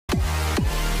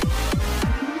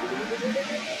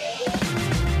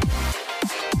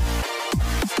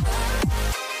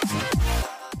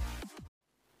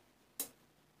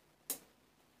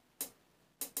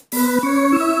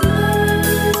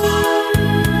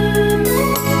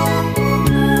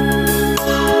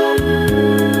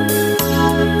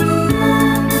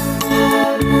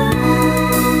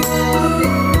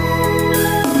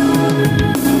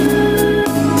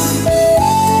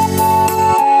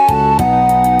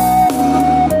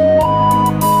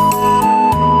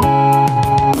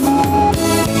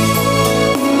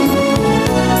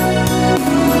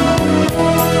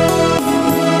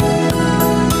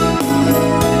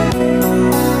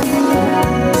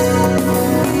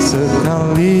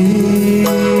Sekali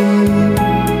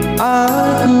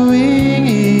aku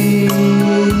ingin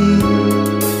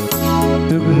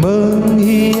untuk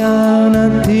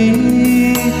mengkhianati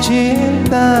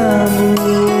cintamu.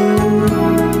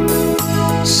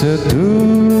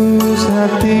 Setulus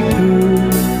hatiku,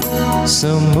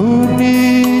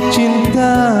 semurni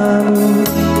cintamu.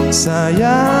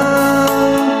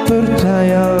 Sayang,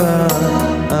 percayalah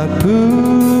aku,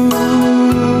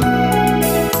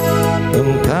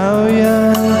 engkau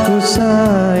yang ku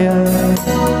sayang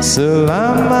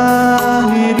selama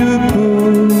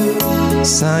hidupku.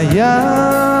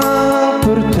 Sayang,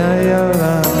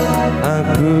 percayalah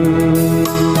aku.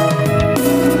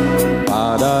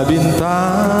 Pada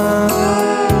bintang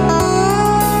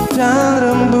dan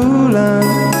rembulan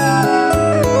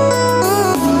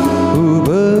ku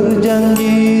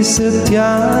berjanji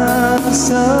setia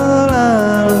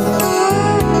selalu.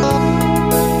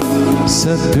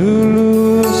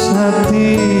 Setulus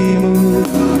hatimu,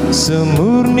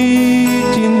 semurni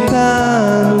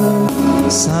cintamu.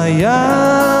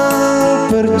 Sayang,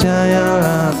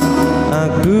 percayalah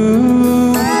aku,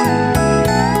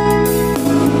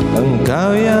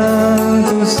 engkau yang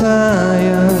ku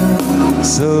sayang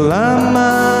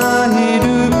selama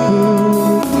hidupku.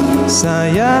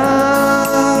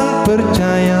 Sayang,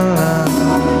 percayalah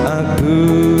aku.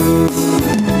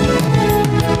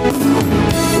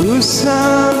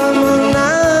 Usah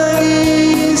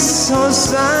menangis, oh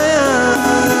sayang,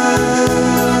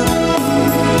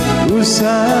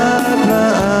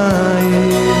 usaplah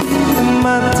air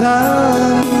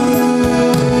matamu.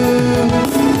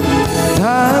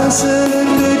 Tak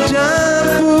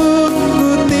sekejap pun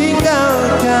ku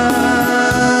tinggalkan,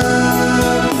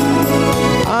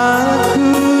 aku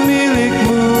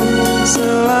milikmu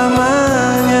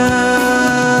selamanya.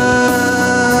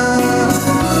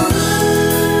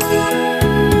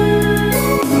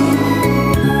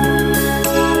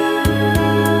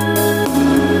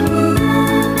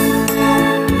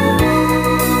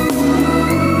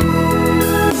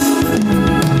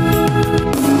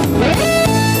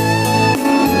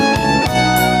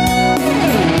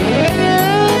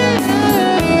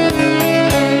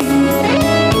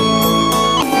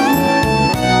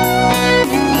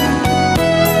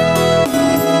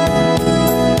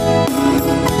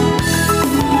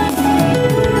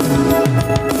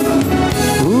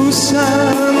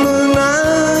 Usah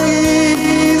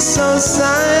menangis, oh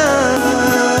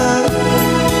sayang,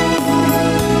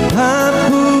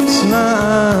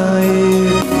 hapuslah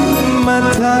air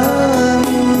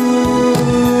matamu.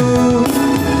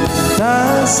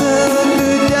 Tak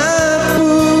sekejap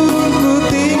pun ku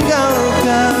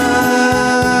tinggalkan,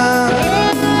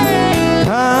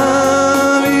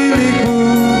 kau milikku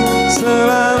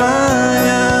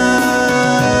selamanya.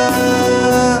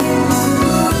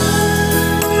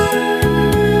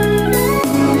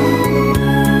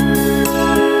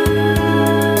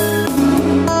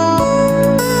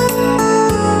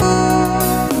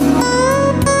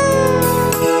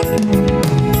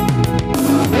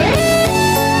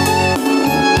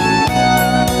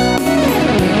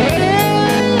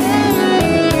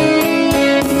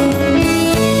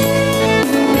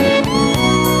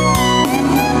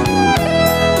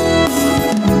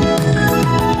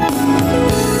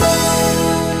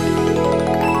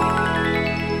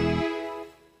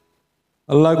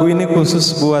 Lagu ini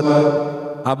khusus buat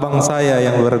abang saya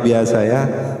yang luar biasa ya.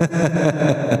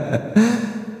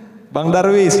 Bang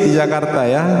Darwis di Jakarta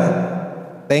ya.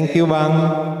 Thank you Bang.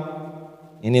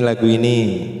 Ini lagu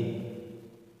ini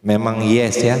memang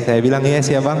yes ya. Saya bilang yes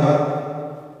ya Bang.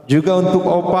 Juga untuk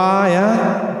Opa ya,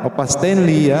 Opa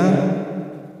Stanley ya,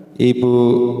 Ibu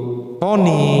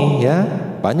Tony ya,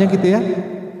 banyak gitu ya.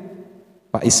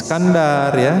 Pak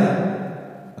Iskandar ya,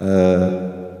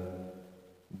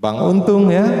 Bang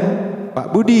Untung ya,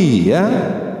 Pak Budi ya,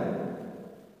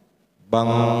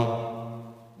 Bang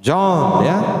John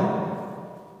ya,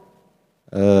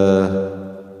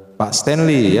 Pak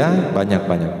Stanley ya, banyak.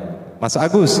 Mas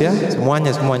Agus ya, semuanya.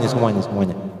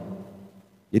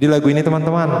 Jadi lagu ini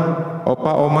teman-teman,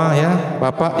 Opa, Oma ya,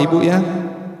 Bapak, Ibu ya,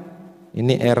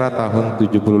 ini era tahun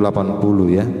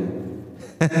 70-80 ya.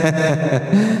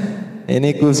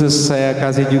 Ini khusus saya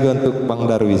kasih juga untuk Bang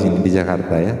Darwis ini di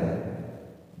Jakarta ya.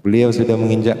 Beliau sudah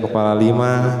menginjak kepala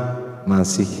 5,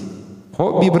 masih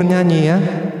hobi bernyanyi ya,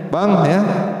 Bang ya.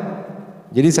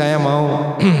 Jadi saya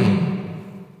mau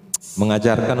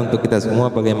mengajarkan untuk kita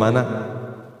semua bagaimana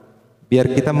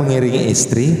biar kita mengiringi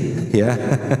istri ya.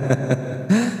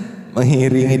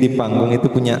 Mengiringi di panggung itu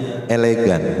punya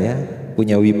elegan ya,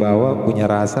 punya wibawa, punya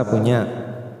rasa, punya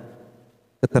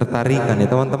ketertarikan ya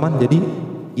teman-teman. Jadi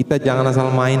kita jangan asal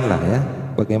main lah ya.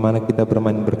 bagaimana kita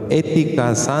bermain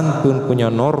beretika, santun, punya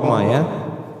norma ya,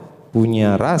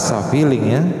 punya rasa, feeling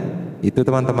ya. Itu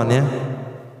teman-teman ya.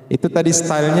 Itu tadi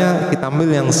stylenya kita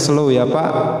ambil yang slow ya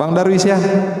Pak, Bang Darwis ya,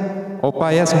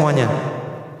 Opa ya semuanya.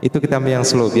 Itu kita ambil yang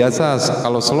slow. Biasa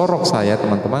kalau slow rock saya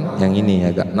teman-teman, yang ini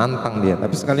agak nantang dia.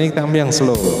 Tapi sekali ini kita ambil yang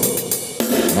slow.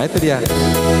 Nah itu dia.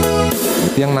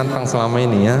 Itu yang nantang selama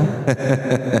ini ya.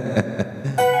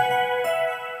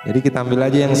 Jadi kita ambil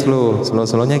aja yang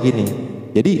slow-slownya gini.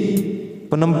 Jadi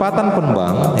penempatan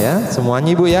pembang ya, semuanya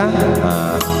Ibu ya.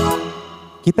 Nah,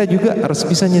 kita juga harus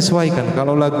bisa menyesuaikan.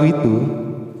 Kalau lagu itu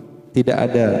tidak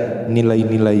ada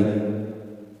nilai-nilai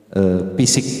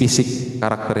fisik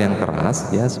karakter yang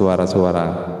keras ya,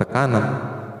 suara-suara tekanan.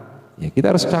 Ya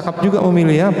kita harus cakap juga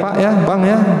memilih ya, Pak ya,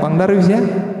 Bang Darwis ya.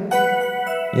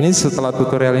 Ini setelah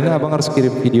tutorial ini abang harus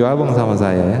kirim video abang sama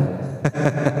saya ya.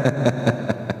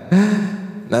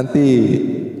 Nanti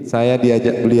saya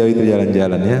diajak beliau itu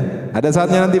jalan-jalan ya. Ada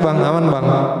saatnya nanti Bang, aman Bang.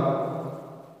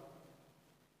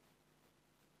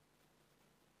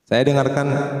 Saya dengarkan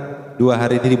 2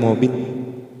 hari ini di mobil.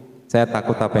 Saya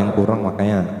takut apa yang kurang,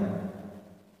 makanya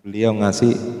beliau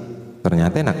ngasih,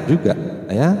 ternyata enak juga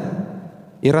ya.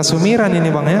 Ira Sumiran ini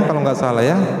Bang ya, kalau nggak salah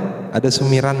ya. Ada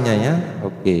sumirannya ya.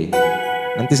 Oke.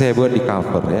 Nanti saya buat di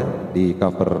cover ya, di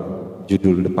cover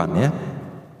judul depan ya.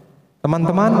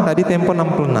 Teman-teman, tadi tempo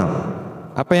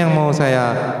 66. Apa yang mau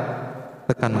saya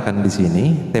tekankan di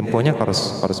sini, temponya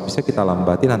harus bisa kita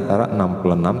lambatin antara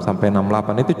 66 sampai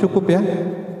 68. Itu cukup ya.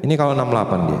 Ini kalau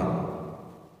 68 dia.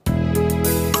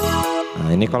 Nah,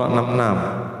 ini kalau 66.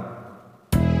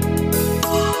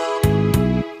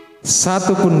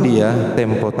 Satu pun dia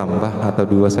tempo tambah atau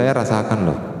 2 saya rasakan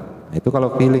loh. Nah, itu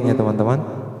kalau feeling ya teman-teman.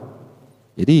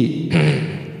 Jadi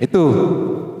itu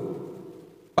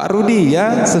Pak Rudi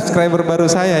ya, subscriber baru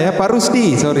saya ya, Pak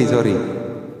Rusdi, sorry.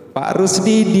 Pak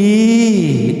Rusdi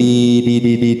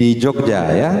di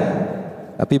Jogja ya.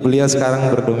 Tapi beliau sekarang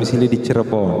berdomisili di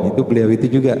Cirebon. Itu beliau itu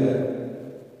juga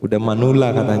udah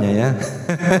manula katanya ya.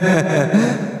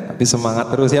 Tapi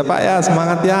semangat terus ya Pak ya,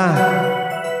 semangat ya.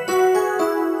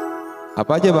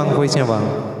 Apa aja Bang voice-nya Bang?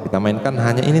 Kita mainkan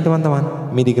hanya ini teman-teman,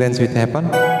 MIDI Grand Sweet Heaven,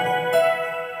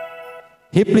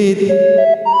 hip lead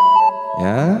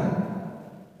ya.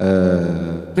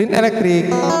 Print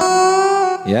elektrik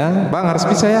ya Bang, harus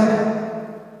bisa ya.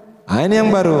 Nah ini yang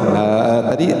baru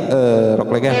tadi rock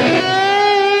legend.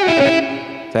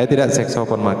 Saya tidak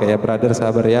saxophone pakai ya brother,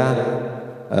 sabar ya.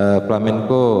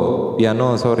 Flamenco,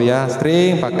 piano, sorry ya,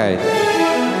 string pakai.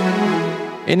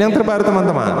 Ini yang terbaru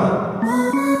teman-teman.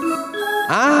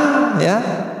 Ya,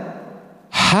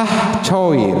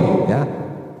 choir ya.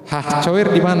 Choir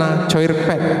di mana? Choir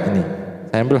pad ini.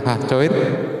 Saya ambil choir.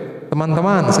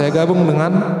 Teman-teman, saya gabung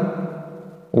dengan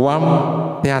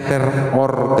Choir+Theater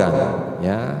organ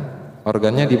ya.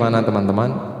 Organnya di mana teman-teman?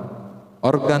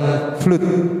 Organ flute.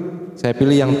 Saya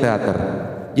pilih yang teater.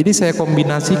 Jadi saya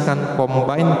kombinasikan,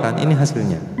 combinekan, ini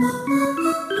hasilnya.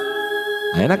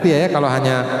 Nah, enak dia ya kalau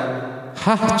hanya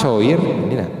choir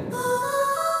ini nah.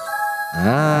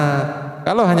 Nah,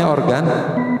 kalau hanya organ,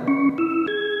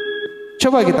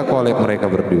 coba kita collab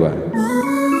mereka berdua.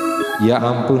 Ya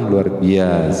ampun luar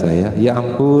biasa ya. Ya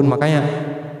ampun, makanya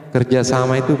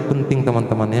kerjasama itu penting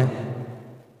teman-teman ya.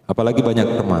 Apalagi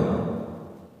banyak teman.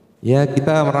 Ya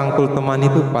kita merangkul teman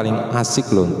itu paling asik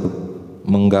loh untuk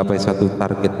menggapai satu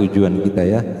target tujuan kita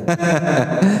ya.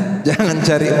 Jangan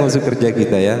cari musuh kerja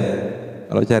kita ya.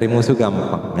 Kalau cari musuh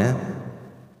gampang ya.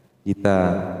 Kita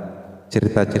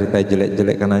cerita-cerita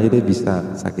jelek-jelekkan aja dia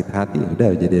bisa sakit hati. Udah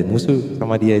jadi musuh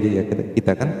sama dia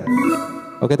kita kan.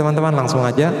 Oke teman-teman, langsung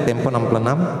aja tempo 66.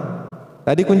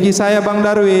 Tadi kunci saya Bang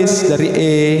Darwis dari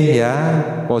E ya,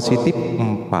 positif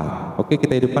 4. Oke,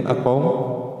 kita hidupkan account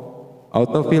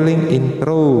auto filling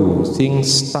intro sing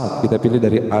start. Kita pilih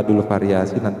dari A dulu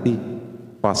variasi, nanti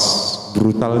pas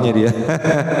brutalnya dia.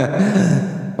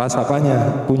 Pas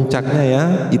apanya? Puncaknya ya,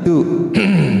 itu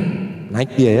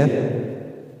naik dia ya.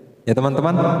 Ya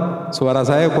teman-teman, suara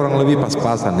saya kurang lebih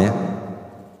pas-pasan ya.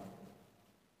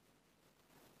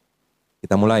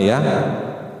 Kita mulai ya.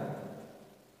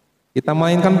 Kita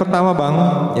mainkan pertama Bang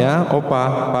ya,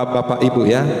 Opa, Bapak Ibu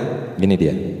ya. Gini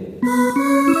dia.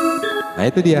 Nah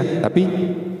itu dia, tapi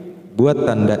buat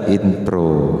tanda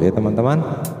intro ya teman-teman.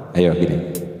 Ayo gini.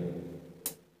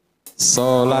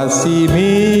 Sol la si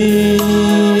mi.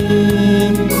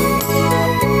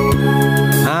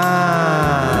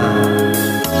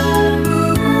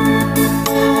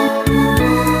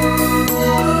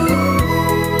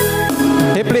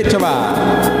 Hiplit coba.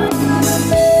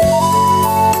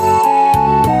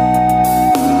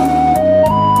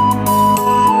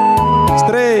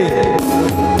 String.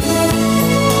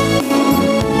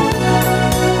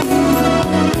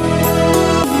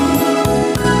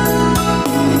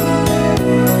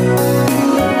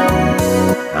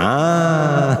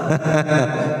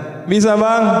 Bisa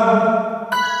bang?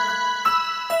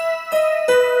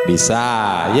 Bisa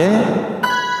ya?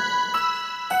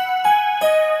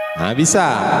 Nah bisa.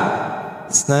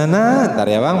 Nah,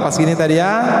 ntar ya bang, pas gini tadi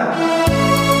ya.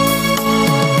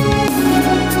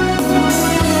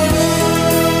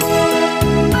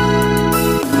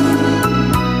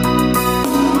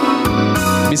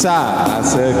 Bisa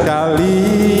sekali.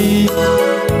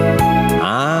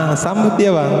 Sambut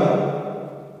ya bang.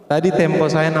 Tadi tempo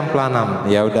saya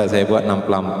 66. Ya udah saya buat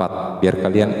 64 biar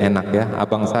kalian enak ya.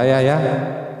 Abang saya ya,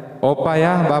 opa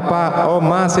ya, bapak, oh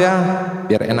mas ya,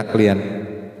 biar enak kalian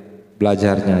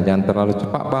belajarnya. Jangan terlalu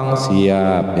cepat bang.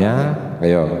 Siap ya.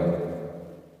 Ayo.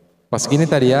 Pas gini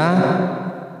tadi ya.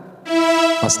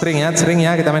 Pas string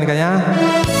ya kita mainkannya.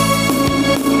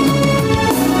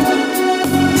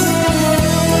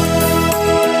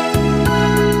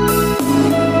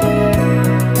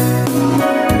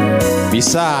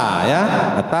 Bisa ya,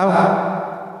 atau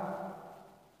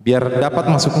biar dapat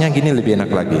masuknya gini lebih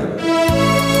enak lagi.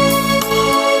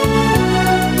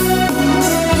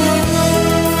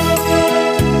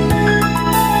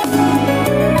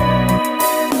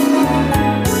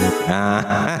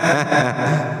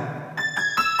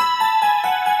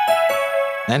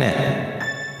 Nah,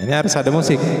 ini harus ada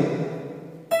musik.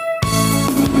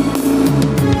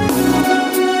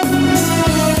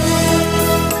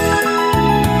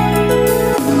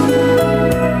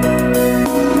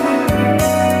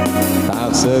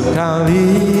 Sekali,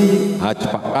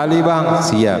 cepat kali bang,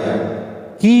 siap.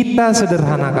 Kita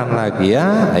sederhanakan lagi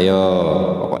ya, ayo.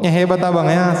 Pokoknya hebat abang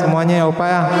ya, semuanya ya opa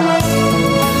ya.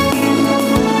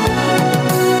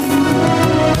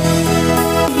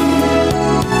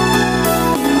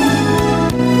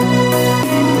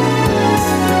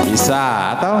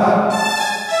 Bisa atau?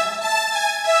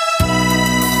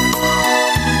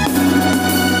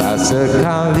 Tak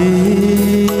sekali.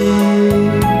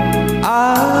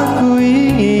 Aku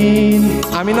ingin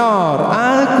A minor,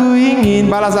 aku ingin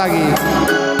balas lagi.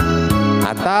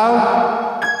 Atau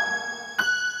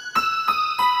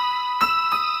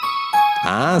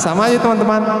sama aja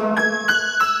teman-teman.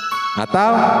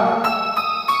 Atau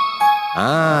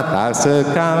tak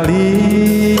sekali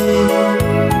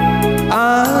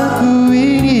aku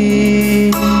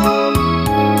ingin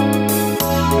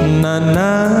na na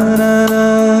na na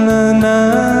na.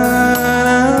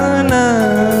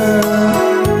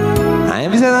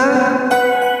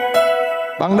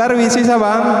 Bang Darwis bisa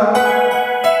bang?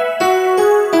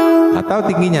 Atau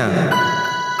tingginya?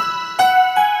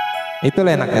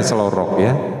 Itulah enaknya slow rock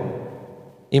ya.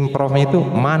 Improvnya itu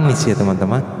manis ya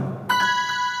teman-teman.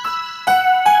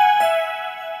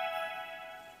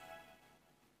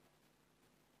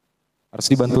 Harus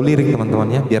dibantu lirik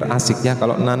teman-teman ya, biar asik ya.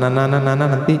 Kalau nana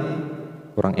nanti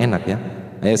kurang enak ya.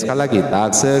 Ayo sekali lagi.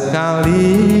 Tak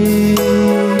sekali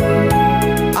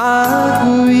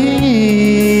aku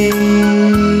ingin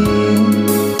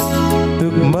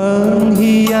untuk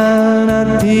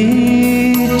mengkhianati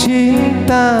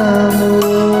cintamu.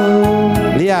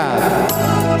 Lihat,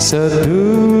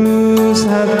 setulus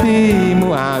hatimu.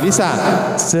 Bisa.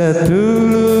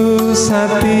 Setulus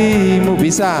hatimu.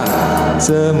 Bisa.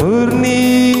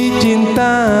 Semurni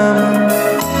cintamu.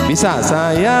 Bisa.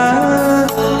 Sayang,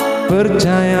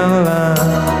 percayalah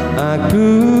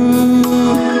aku.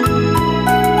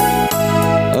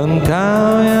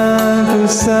 Engkau yang ku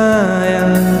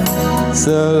sayang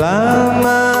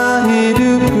selama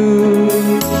hidupku.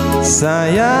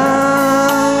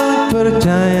 Sayang,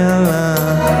 percayalah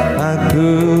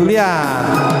aku. Lihat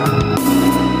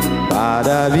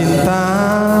pada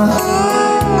bintang.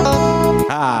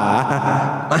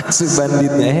 Masuk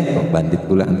banditnya. Bandit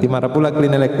pula, nanti marah pula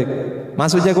klien elektrik.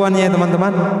 Masuk jagoannya ya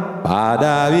teman-teman.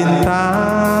 Pada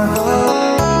bintang.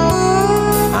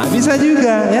 Bisa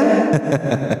juga ya.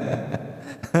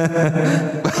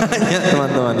 Banyak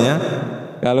teman-teman ya.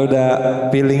 Kalau udah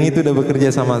feeling itu udah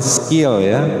bekerja sama skill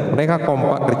ya, mereka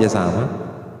kompak kerja sama.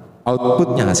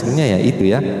 Outputnya hasilnya ya itu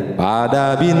ya.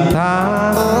 Pada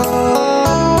bintang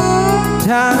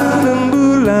dan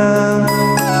rembulan.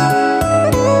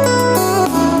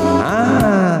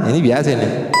 Ini biasa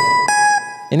nih.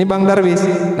 Ini Bang Darwis,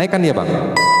 naikkan dia bang.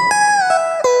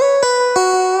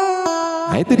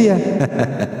 Nah itu dia.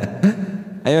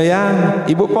 Ayo ya,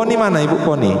 Ibu Poni mana Ibu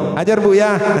Poni? Ajar Bu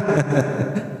ya.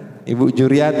 Ibu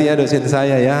Juriati ya dosen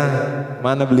saya ya.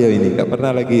 Mana beliau ini? Gak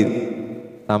pernah lagi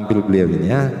tampil beliau ini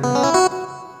ya.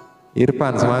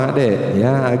 Irfan semangat deh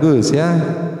ya. Agus ya.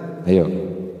 Ayo.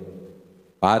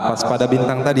 Pas pada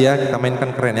bintang tadi ya, kita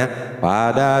mainkan keren ya.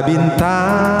 Pada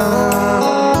bintang.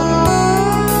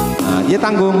 Nah, dia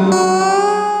tanggung.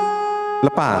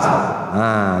 Lepas.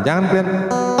 Nah, jangan kalian.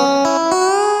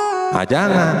 Ah,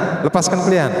 jangan, lepaskan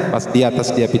kalian pas di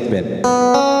atas dia pit bend.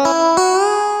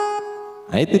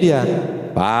 Nah itu dia.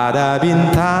 Pada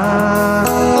bintang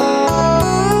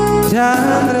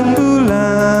dan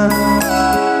rembulan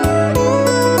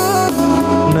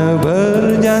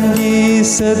berjanji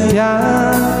setia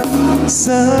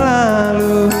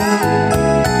selalu.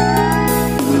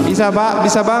 Bisa Pak,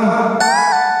 bisa Bang.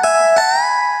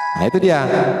 Nah itu dia.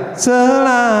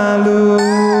 Selalu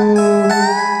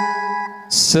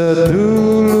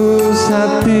setulus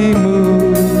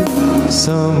hatimu,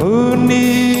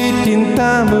 semurni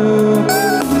cintamu,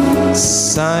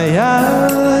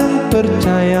 sayang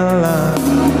percayalah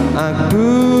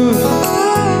aku,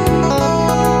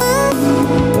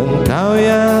 engkau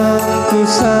yang ku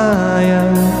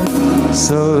sayang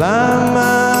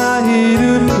selama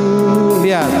hidupku.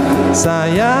 Lihat,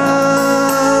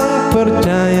 sayang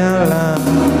percayalah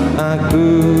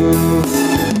aku.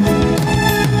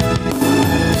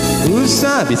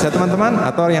 Bisa teman-teman,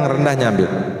 atau yang rendahnya ambil.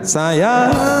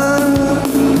 Sayang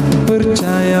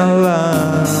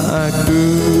percayalah aku.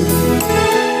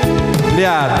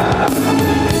 Lihat,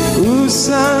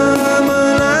 usah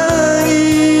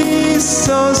menangis,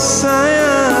 oh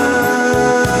sayang,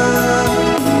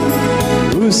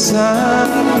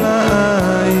 usaplah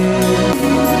air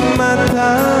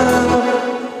matamu.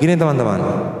 Gini teman-teman,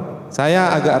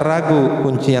 saya agak ragu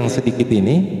kunci yang sedikit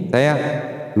ini, saya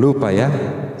lupa ya.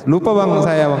 Lupa Bang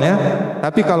saya Bang ya.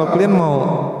 Tapi kalau kalian mau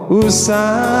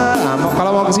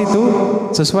kalau mau ke situ,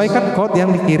 sesuaikan chord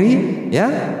yang di kiri ya,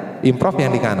 improv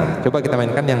yang di kanan. Coba kita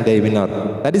mainkan yang D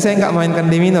minor. Tadi saya nggak mainkan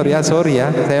D minor ya, sorry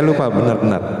ya, saya lupa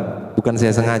benar-benar. Bukan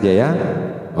saya sengaja ya.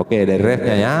 Oke, dari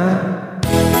refnya ya.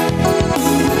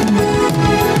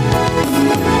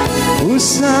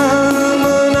 Usah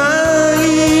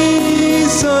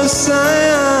menangis, oh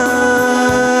sayang,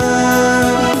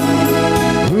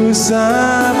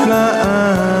 usaplah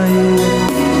air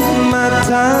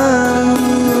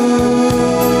matamu,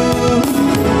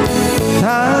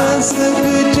 tak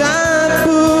sekejap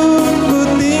pun ku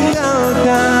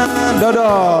tinggalkan.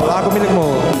 Dodol, aku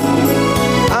milikmu,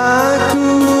 aku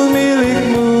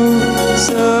milikmu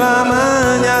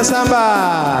selamanya.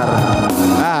 Sabar.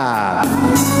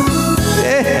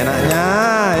 Enaknya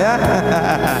ya.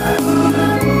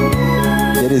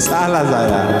 Jadi salah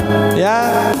saya ya.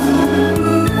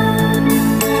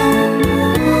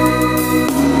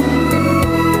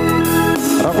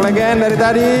 Rock legend dari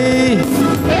tadi.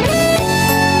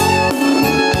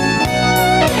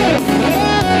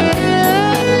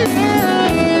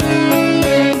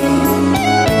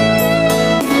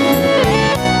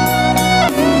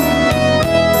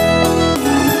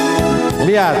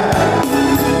 Lihat.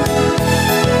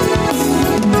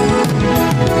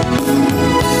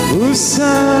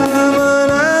 Usah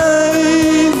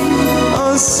menangis,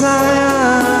 oh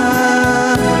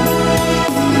sayang,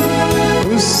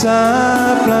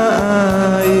 usaplah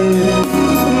air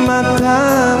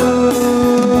matamu.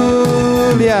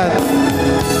 Lihat,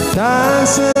 tak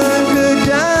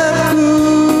sekejap ku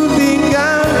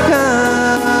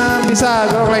tinggalkan. Bisa,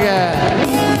 go lagi.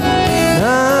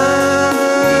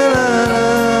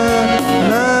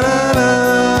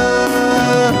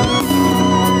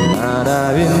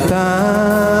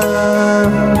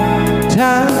 Bintang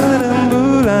dan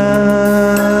rembulan,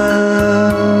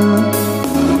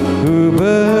 ku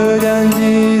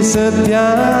berjanji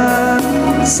setia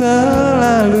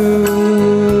selalu,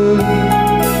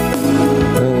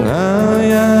 engkau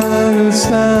yang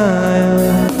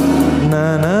sayang.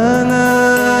 Na na na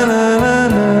na na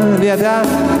na. Lihat ya,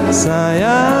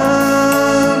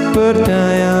 sayang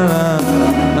percayalah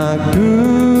aku,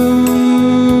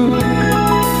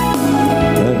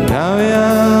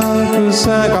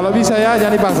 kalau bisa ya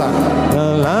jangan dipaksa.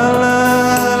 La la la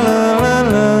la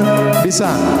la.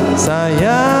 Bisa.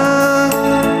 Sayang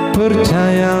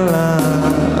percayalah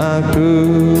aku,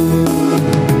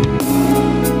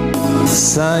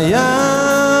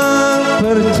 sayang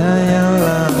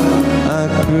percayalah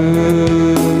aku.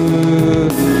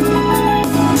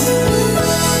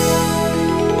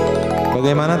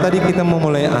 Bagaimana tadi kita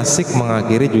memulai asik,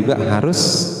 mengakhiri juga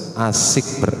harus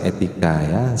asik beretika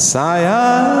ya.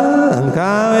 Sayang,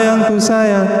 engkau yang ku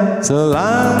sayang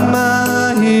selama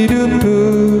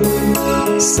hidupku,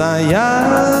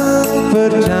 sayang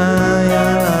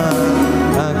percayalah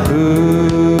aku.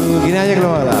 Gini aja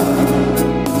keluar lah.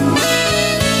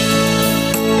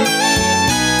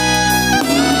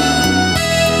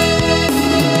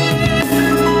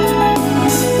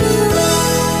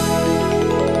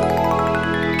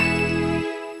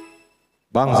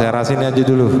 Bang, saya rasin aja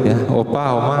dulu ya,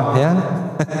 opa, oma ya.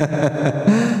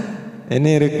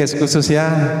 Ini request khusus ya,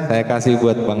 saya kasih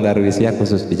buat Bang Darwis ya,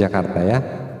 khusus di Jakarta ya.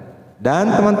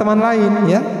 Dan teman-teman lain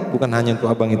ya, bukan hanya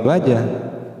untuk abang itu aja.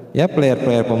 Ya,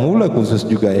 player-player pemula khusus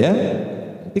juga ya.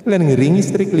 Nanti kalian ngiringi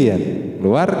istri kalian,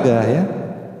 keluarga ya,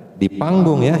 di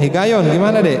panggung ya. Higayon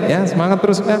gimana dek? Ya semangat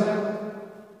terus kan.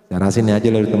 Cara sini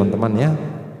aja dari teman-teman ya.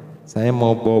 Saya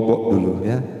mau bobok dulu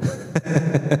ya.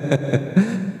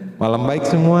 Malam baik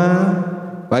semua,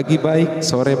 pagi baik,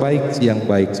 sore baik, siang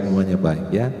baik, semuanya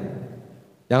baik ya.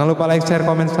 Jangan lupa like, share,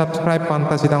 komen, subscribe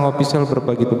Fantasitang Official.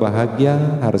 Berbagi itu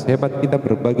bahagia. Harus hebat kita,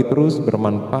 berbagi terus,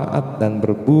 bermanfaat dan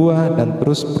berbuah dan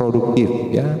terus produktif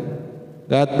ya.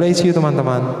 God bless you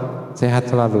teman-teman. Sehat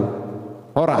selalu.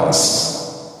 Horas.